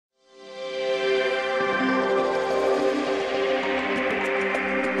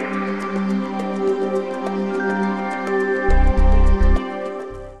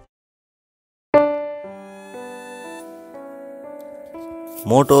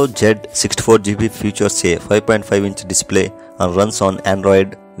Moto Z64GB features a 5.5-inch display and runs on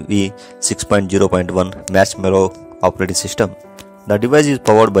Android V 6.0.1 Marshmallow operating system. The device is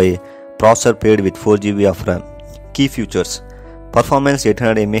powered by a processor paired with 4GB of RAM. Key features: performance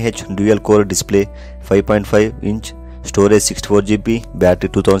 800 mAh dual-core display, 5.5-inch, storage 64GB, battery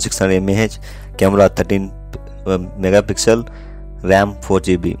 2600 mAh, camera 13 megapixel, RAM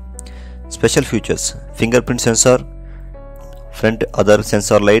 4GB. Special features: fingerprint sensor, front other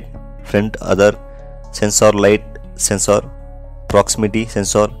sensor light, sensor, proximity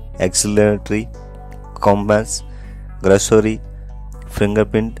sensor, auxiliary compass, grocery,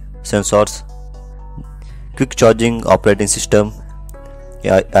 fingerprint sensors, quick charging operating system,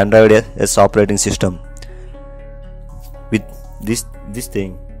 Android S operating system. With this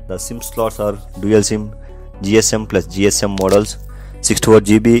thing, the SIM slots are dual SIM, GSM plus GSM models,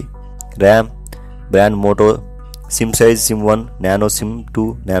 64GB RAM, brand Moto, SIM size SIM1 Nano, SIM2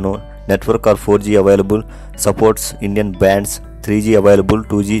 Nano, network or 4G available, supports Indian bands, 3G available,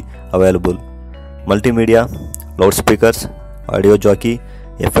 2G available, multimedia, loudspeakers, audio jockey,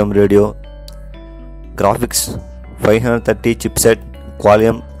 FM radio, graphics 530 chipset,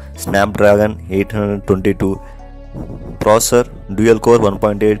 Qualcomm Snapdragon 822, processor dual core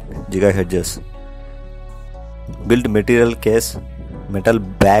 1.8 GHz, build material case, metal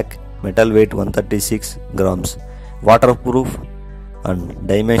back, metal weight 136 grams, waterproof and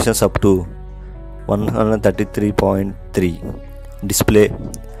dimensions up to 133.3.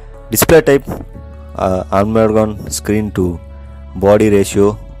 Display type AMOLED screen to body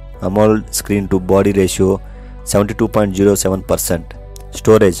ratio, AMOLED screen to body ratio 72.07%.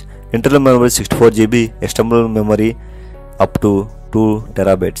 Storage: internal memory 64GB, external memory up to 2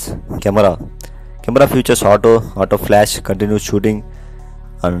 terabytes. Camera features auto flash, continuous shooting,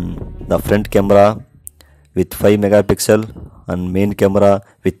 and the front camera with 5 megapixel and main camera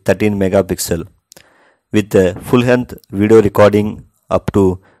with 13 megapixel, with full length video recording up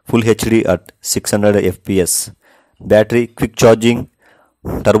to full HD at 600 fps. Battery, quick charging,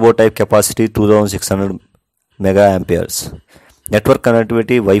 turbo type capacity 2600 megaamperes. Network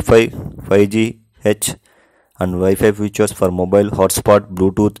connectivity, Wi-Fi, 5G, H and Wi-Fi features for mobile, hotspot,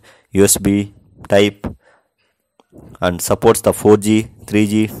 Bluetooth, USB type, and supports the 4G,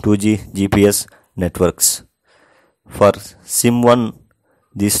 3G, 2G, GPS networks. For SIM1,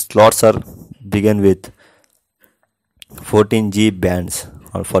 these slots are begin with 14G bands,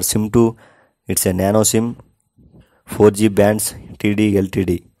 or for SIM2, it's a nano SIM, 4G bands, TD,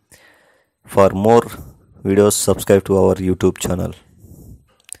 LTD. For more videos, subscribe to our YouTube channel.